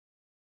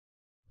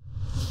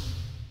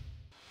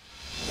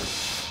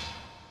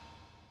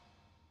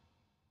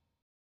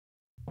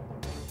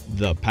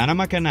The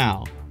Panama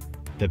Canal,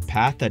 the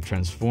path that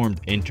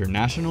transformed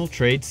international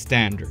trade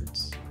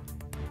standards.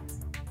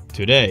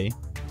 Today,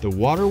 the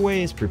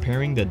waterway is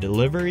preparing the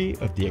delivery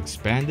of the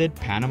expanded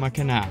Panama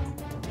Canal.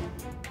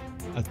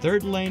 A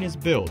third lane is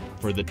built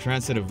for the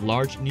transit of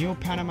large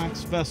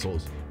Neo-Panamax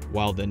vessels,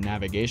 while the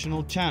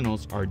navigational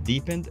channels are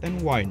deepened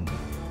and widened.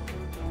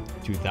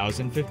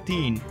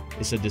 2015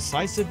 is a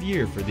decisive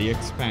year for the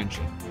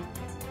expansion.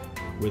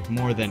 With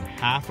more than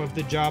half of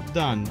the job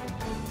done,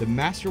 the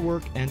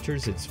masterwork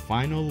enters its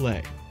final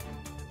leg.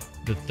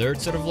 The third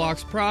set of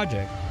locks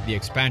project, the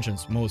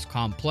expansion's most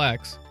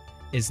complex,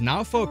 is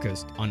now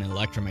focused on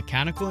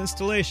electromechanical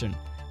installation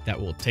that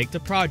will take the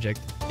project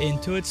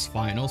into its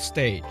final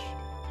stage.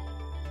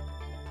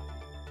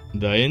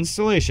 The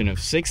installation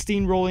of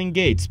 16 rolling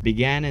gates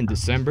began in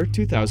December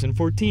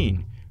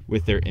 2014,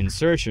 with their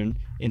insertion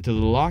into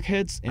the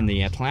lockheads in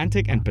the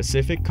Atlantic and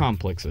Pacific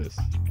complexes.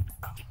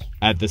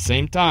 At the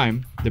same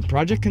time, the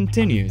project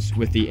continues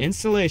with the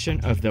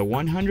installation of the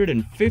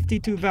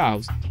 152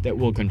 valves that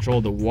will control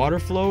the water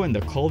flow in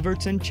the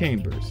culverts and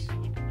chambers.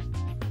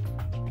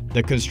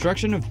 The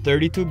construction of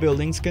 32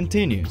 buildings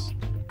continues,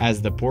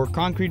 as the poured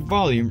concrete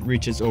volume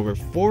reaches over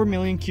 4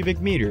 million cubic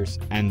meters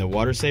and the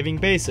water-saving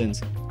basins,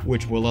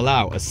 which will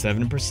allow a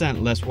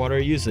 7% less water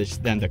usage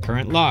than the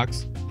current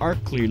locks, are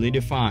clearly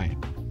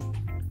defined.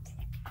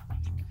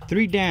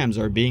 3 dams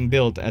are being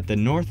built at the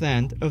north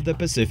end of the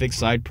Pacific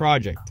Side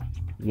project.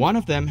 One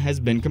of them has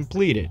been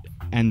completed,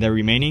 and the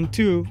remaining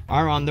 2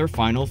 are on their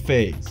final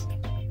phase.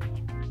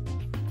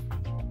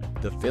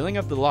 The filling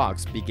of the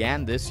locks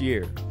began this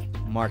year,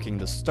 marking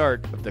the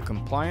start of the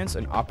compliance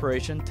and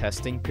operation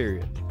testing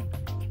period.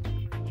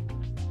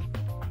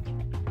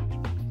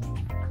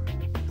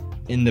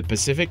 In the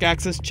Pacific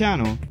Access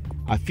Channel,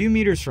 a few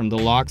meters from the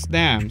locks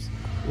dams,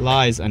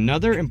 lies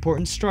another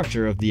important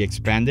structure of the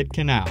expanded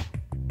canal,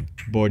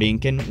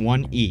 Borinquen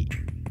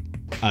 1E.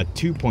 A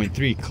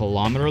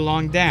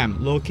 2.3-kilometer-long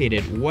dam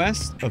located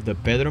west of the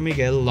Pedro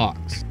Miguel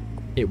locks.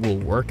 It will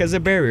work as a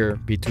barrier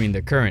between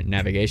the current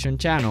navigation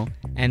channel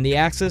and the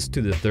access to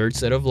the third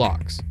set of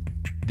locks.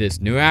 This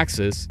new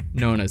access,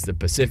 known as the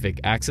Pacific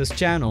Access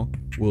Channel,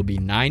 will be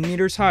 9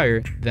 meters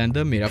higher than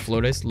the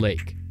Miraflores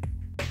Lake.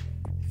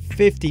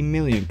 50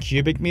 million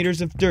cubic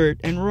meters of dirt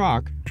and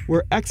rock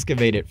were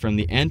excavated from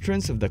the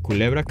entrance of the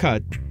Culebra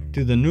Cut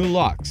to the new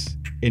locks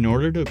in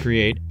order to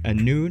create a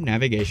new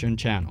navigation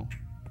channel.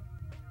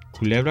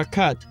 Culebra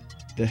Cut,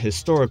 the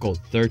historical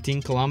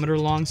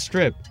 13-kilometer-long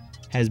strip,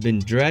 has been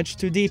dredged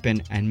to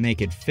deepen and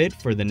make it fit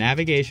for the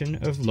navigation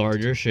of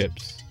larger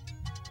ships.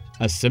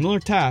 A similar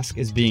task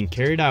is being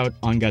carried out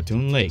on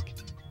Gatun Lake,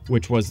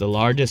 which was the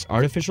largest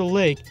artificial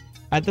lake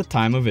at the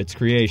time of its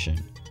creation.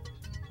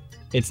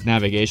 Its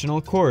navigational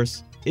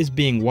course is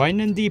being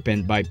widened and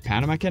deepened by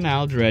Panama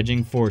Canal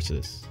dredging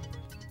forces.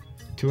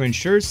 To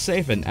ensure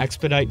safe and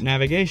expedite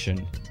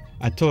navigation,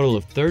 a total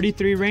of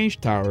 33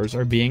 range towers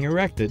are being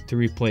erected to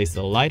replace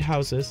the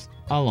lighthouses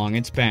along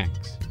its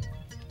banks.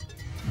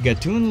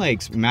 Gatun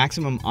Lake's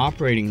maximum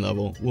operating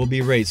level will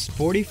be raised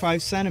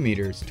 45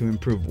 centimeters to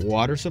improve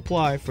water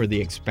supply for the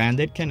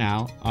expanded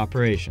canal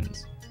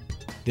operations.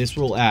 This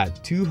will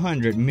add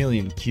 200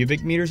 million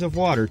cubic meters of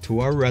water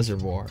to our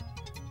reservoir.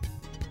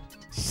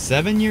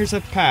 7 years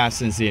have passed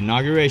since the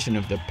inauguration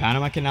of the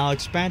Panama Canal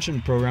Expansion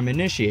Program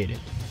initiated,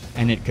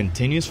 and it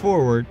continues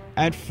forward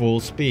at full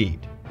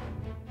speed.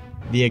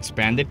 The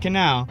expanded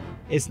canal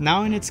is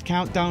now in its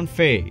countdown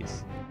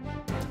phase,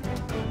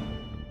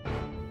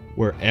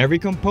 where every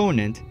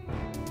component,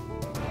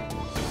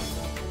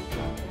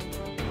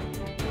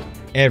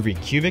 every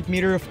cubic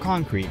meter of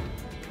concrete,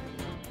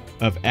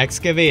 of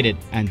excavated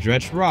and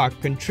dredged rock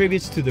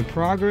contributes to the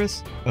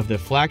progress of the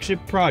flagship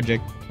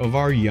project of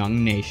our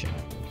young nation.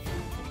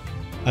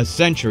 A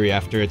century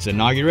after its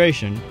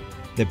inauguration,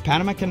 the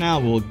Panama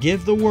Canal will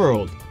give the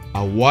world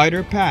a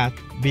wider path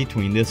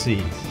between the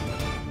seas.